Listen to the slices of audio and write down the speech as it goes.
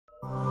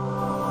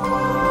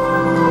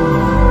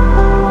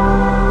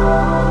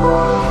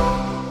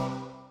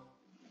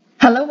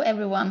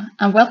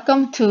and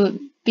welcome to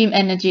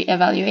bim.energy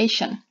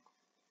evaluation.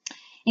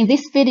 In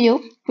this video,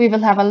 we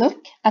will have a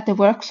look at the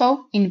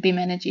workflow in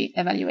bim.energy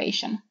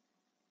evaluation.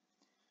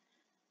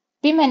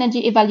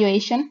 bim.energy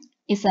evaluation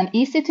is an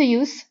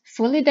easy-to-use,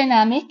 fully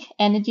dynamic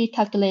energy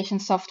calculation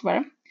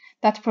software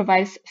that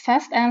provides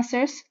fast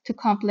answers to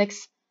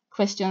complex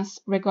questions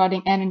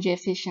regarding energy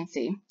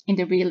efficiency in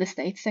the real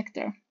estate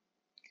sector.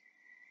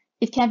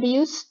 It can be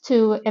used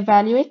to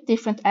evaluate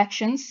different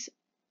actions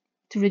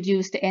to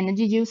reduce the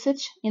energy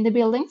usage in the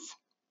buildings.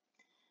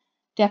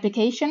 The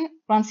application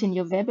runs in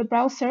your web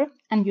browser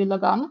and you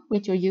log on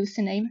with your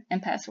username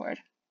and password.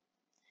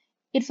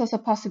 It's also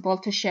possible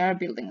to share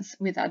buildings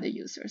with other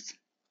users.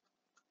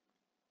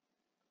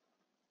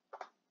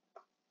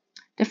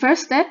 The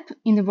first step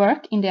in the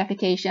work in the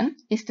application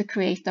is to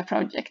create a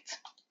project.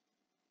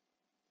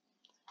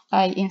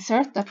 I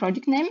insert a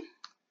project name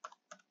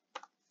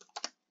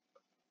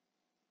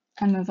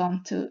and move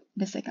on to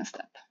the second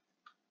step.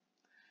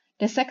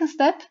 The second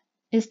step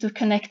is to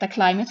connect a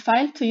climate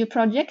file to your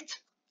project.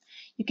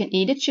 You can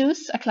either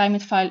choose a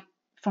climate file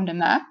from the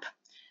map,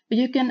 but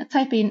you can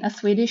type in a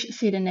Swedish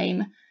city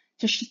name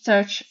to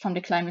search from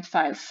the climate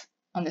files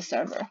on the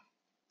server.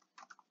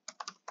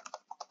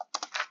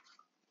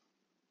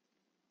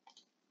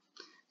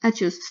 I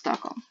choose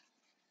Stockholm.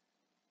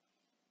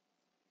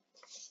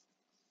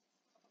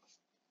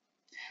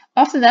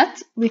 After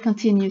that, we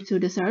continue to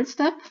the third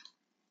step.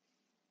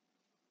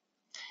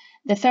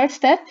 The third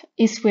step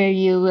is where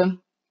you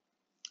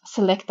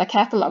select a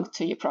catalog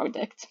to your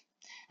project.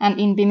 And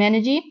in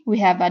bim.energy, we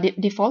have a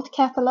default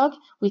catalog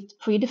with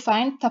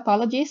predefined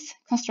topologies,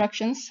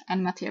 constructions,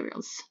 and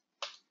materials.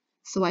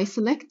 So I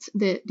select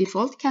the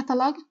default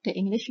catalog, the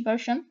English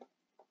version,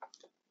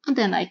 and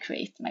then I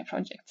create my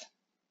project.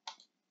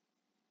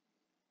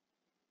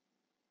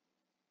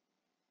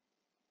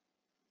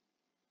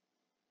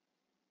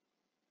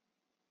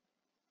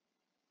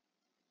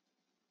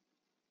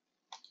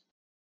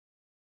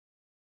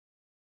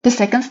 The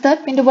second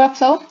step in the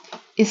workflow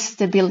is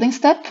the building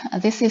step.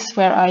 And this is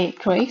where I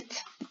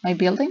create my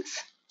buildings.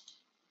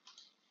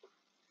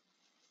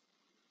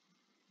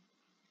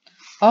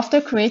 After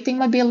creating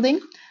my building,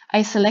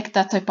 I select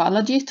a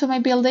typology to my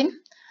building,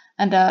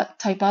 and a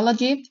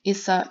typology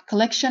is a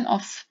collection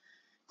of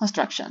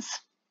constructions.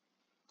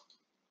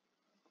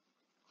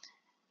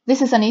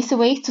 This is an easy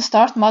way to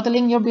start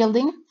modeling your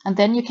building, and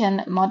then you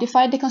can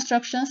modify the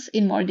constructions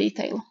in more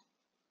detail.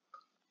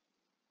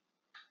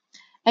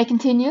 I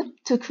continue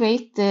to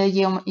create the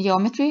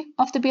geometry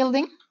of the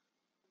building.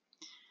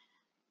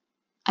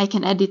 I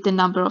can edit the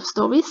number of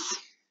stories,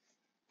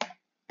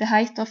 the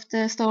height of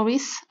the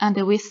stories, and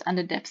the width and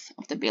the depth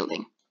of the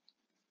building.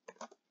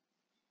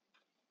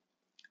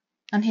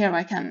 And here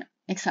I can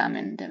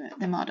examine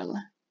the model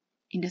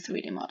in the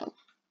 3D model.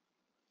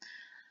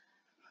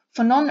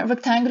 For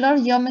non-rectangular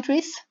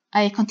geometries,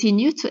 I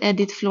continue to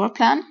edit floor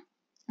plan,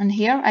 and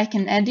here I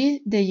can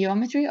edit the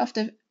geometry of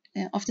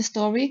the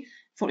story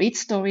for each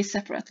story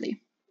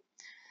separately.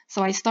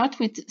 So I start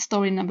with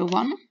story number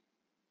 1.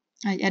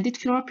 I edit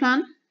floor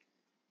plan.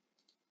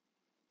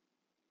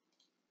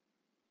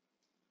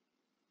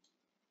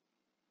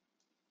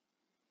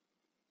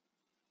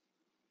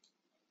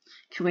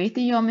 Create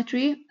the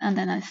geometry, and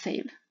then I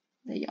save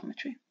the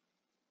geometry.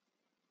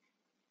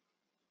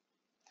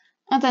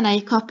 And then I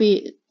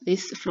copy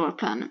this floor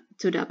plan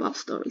to the above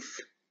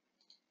stories.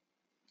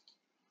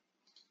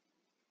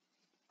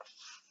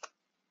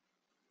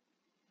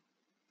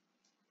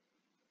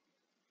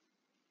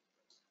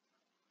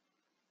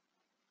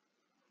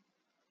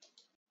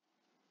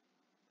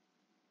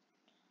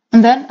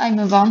 And then I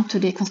move on to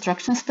the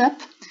construction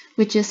step,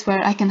 which is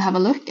where I can have a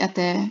look at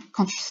the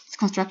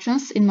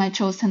constructions in my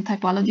chosen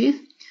typology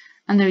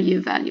and their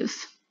U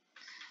values.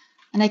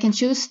 And I can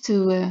choose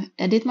to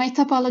edit my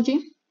typology,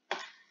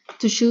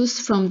 to choose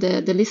from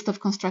the list of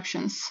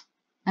constructions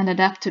and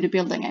adapt to the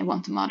building I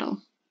want to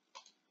model.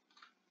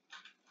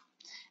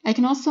 I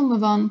can also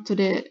move on to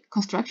the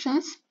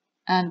constructions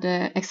and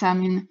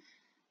examine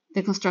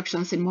the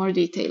constructions in more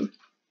detail.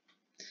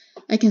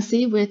 I can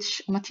see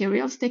which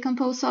materials they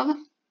compose of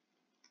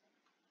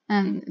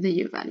and the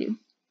U value.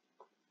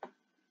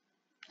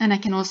 And I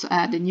can also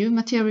add the new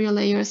material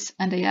layers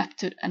and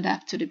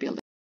adapt to the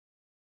building.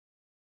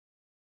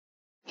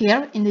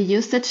 Here in the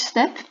usage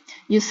step,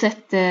 you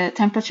set the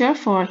temperature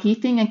for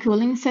heating and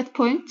cooling set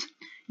point,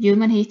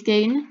 human heat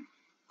gain,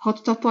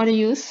 hot top water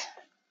use,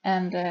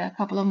 and a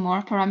couple of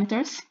more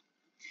parameters.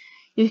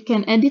 You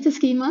can edit the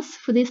schemas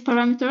for these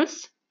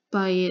parameters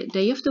by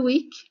day of the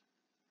week,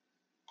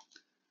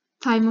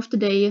 time of the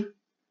day,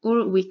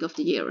 or week of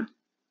the year.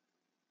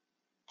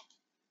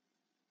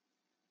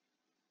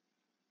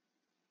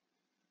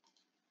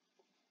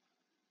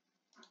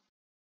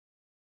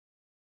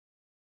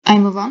 I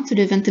move on to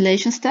the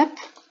ventilation step,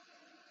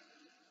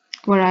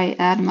 where I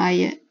add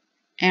my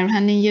air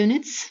handling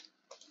units.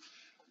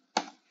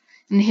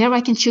 And here I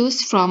can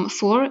choose from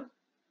four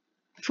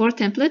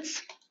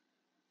templates,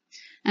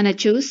 and I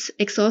choose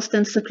exhaust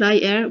and supply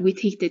air with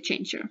heat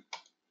exchanger.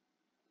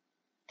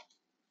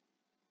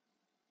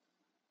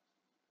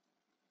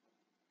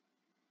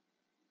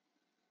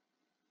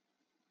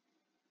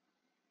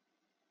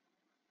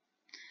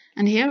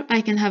 And here I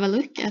can have a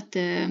look at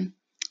the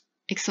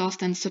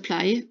exhaust and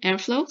supply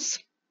airflows.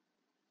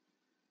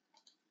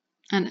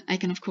 And I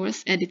can of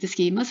course edit the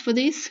schemas for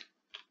these.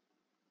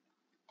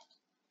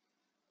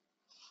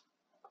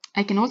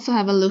 I can also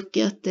have a look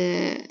at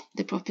the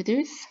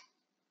properties.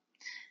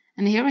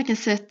 And here I can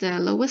set the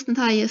lowest and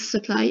highest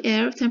supply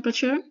air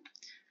temperature.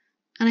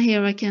 And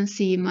here I can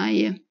see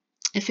my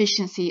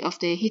efficiency of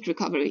the heat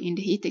recovery in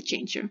the heat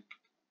exchanger.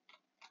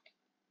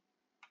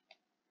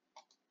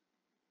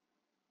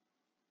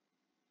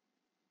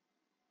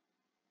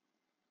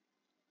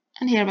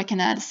 And here I can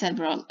add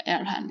several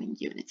air handling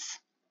units.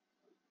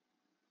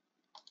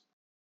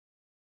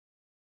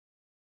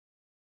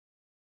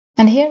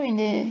 And here in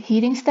the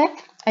heating step,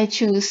 I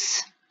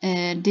choose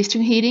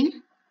district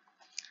heating.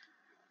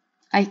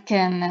 I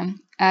can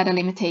add a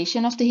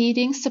limitation of the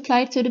heating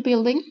supplied to the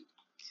building.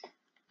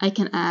 I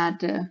can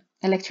add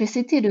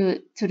electricity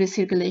to the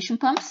circulation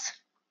pumps.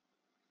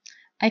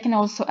 I can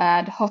also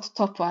add hot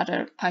top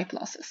water pipe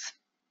losses.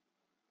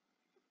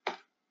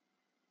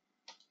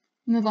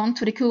 Move on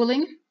to the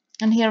cooling.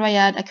 And here I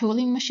add a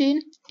cooling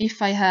machine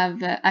if I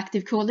have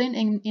active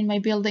cooling in my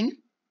building.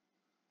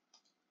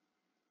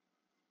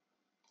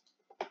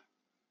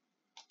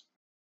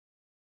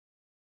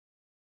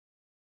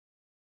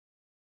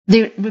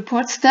 The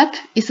report step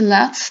is the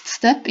last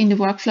step in the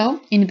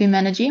workflow in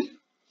bim.energy.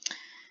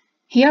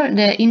 Here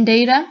the in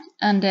data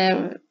and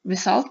the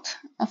result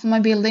of my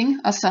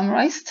building are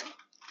summarized.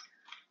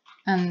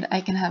 And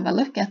I can have a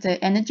look at the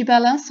energy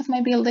balance of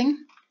my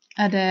building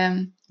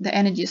and the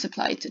energy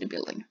supplied to the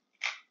building.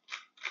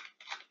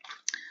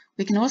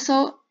 We can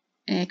also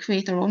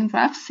create our own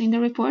graphs in the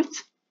report.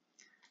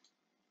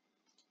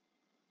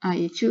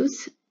 I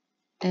choose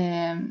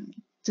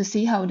to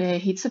see how the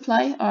heat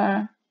supply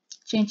are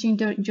changing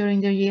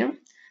during the year,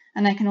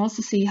 and I can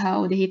also see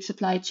how the heat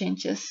supply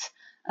changes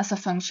as a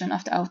function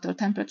of the outdoor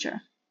temperature.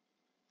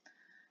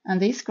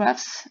 And these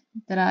graphs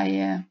that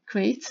I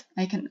create,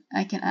 I can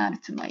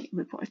add to my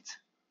report.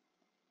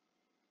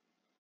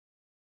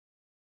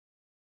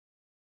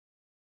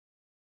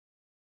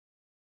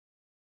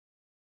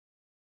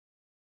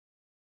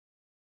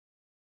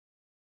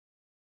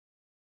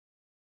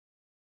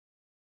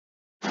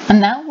 And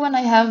now when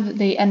I have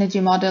the energy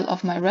model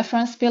of my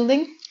reference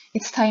building,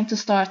 it's time to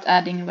start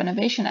adding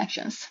renovation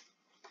actions.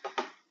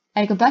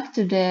 I go back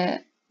to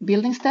the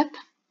building step.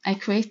 I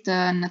create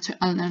an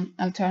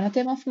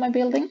alternative of my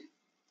building.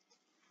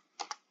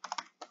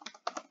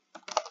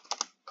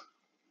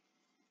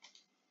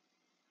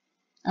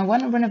 And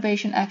one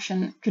renovation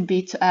action could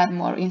be to add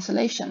more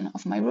insulation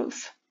of my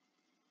roof.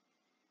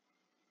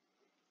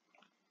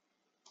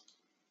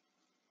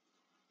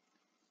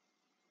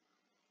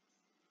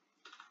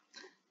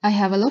 I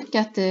have a look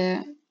at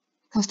the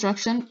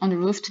construction on the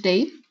roof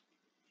today.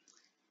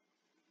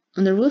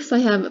 On the roof I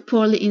have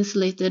poorly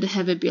insulated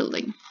heavy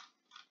building.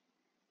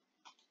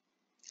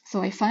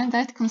 So I find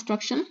that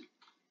construction.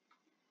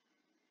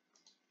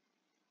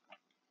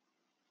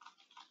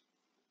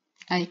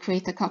 I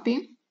create a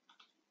copy.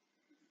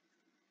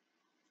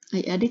 I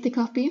edit the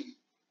copy.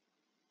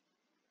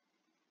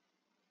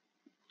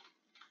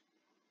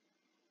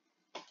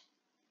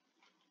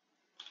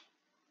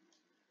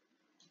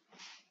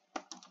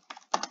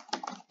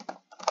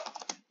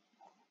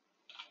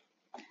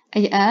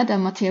 I add a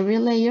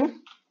material layer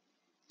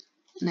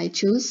and I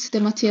choose the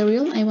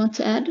material I want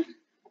to add.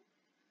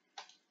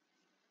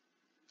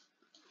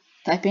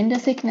 Type in the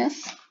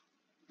thickness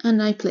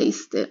and I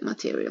place the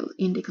material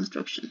in the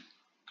construction.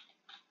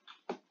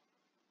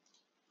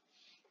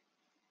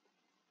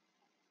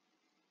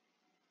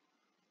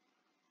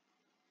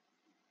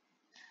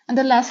 And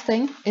the last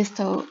thing is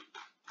to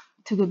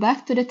go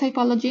back to the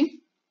typology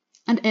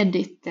and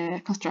edit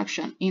the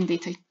construction in the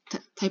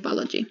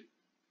typology.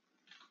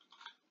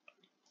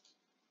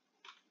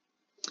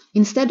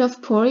 Instead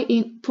of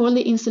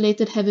poorly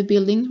insulated heavy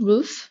building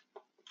roof,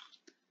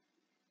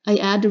 I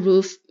add a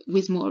roof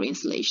with more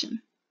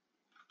insulation.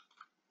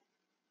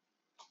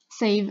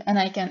 Save and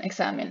I can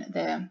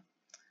examine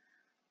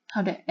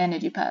how the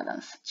energy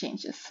balance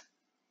changes.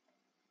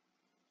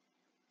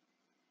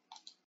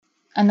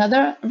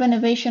 Another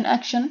renovation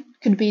action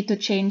could be to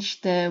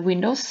change the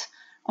windows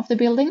of the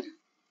building.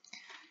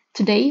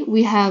 Today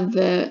we have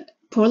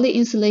poorly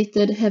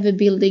insulated heavy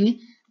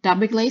building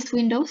double glazed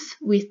windows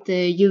with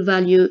the U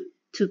value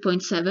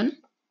 2.7.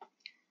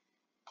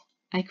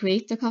 I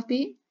create a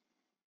copy.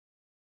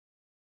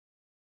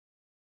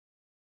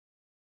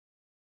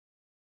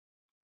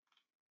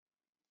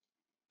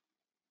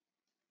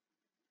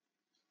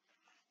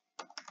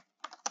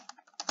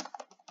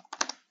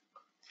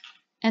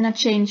 And I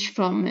change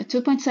from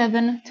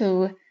 2.7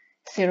 to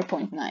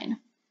 0.9.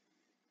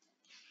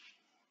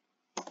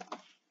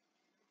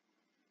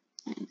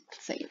 And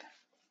save.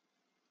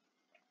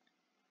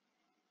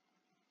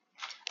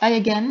 I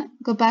again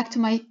go back to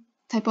my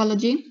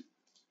typology.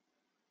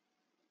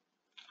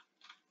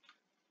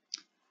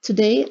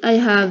 Today I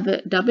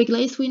have double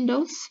glazed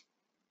windows.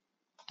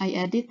 I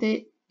edit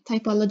the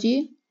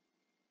typology.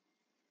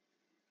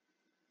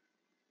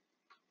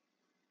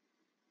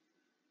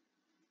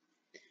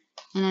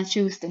 And I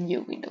choose the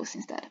new windows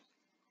instead.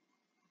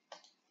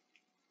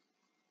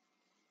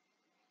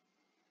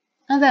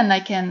 And then I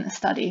can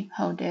study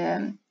how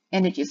the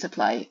energy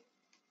supply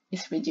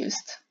is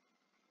reduced.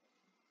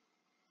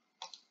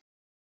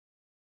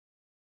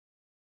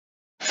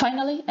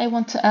 Finally, I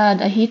want to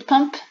add a heat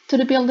pump to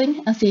the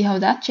building and see how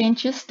that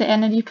changes the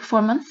energy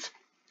performance.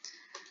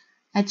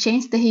 I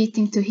change the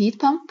heating to heat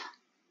pump.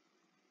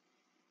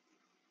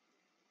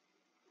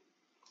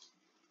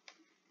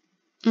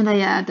 And I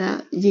add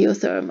a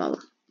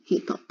geothermal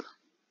heat pump.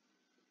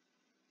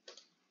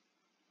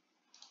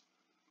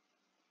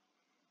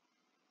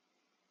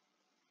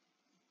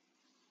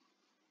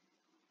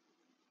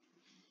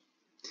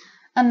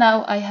 And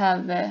now I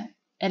have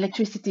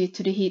electricity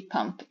to the heat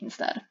pump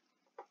instead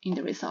in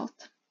the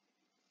result.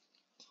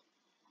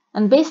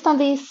 And based on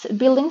these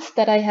buildings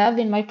that I have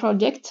in my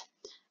project,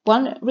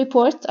 one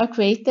report are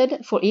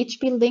created for each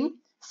building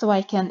so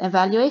I can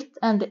evaluate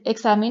and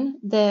examine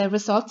the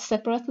results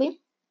separately.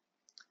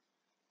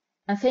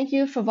 And thank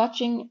you for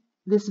watching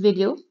this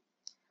video.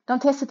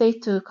 Don't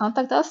hesitate to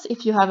contact us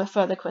if you have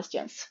further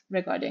questions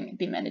regarding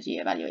BIM energy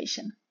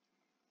evaluation.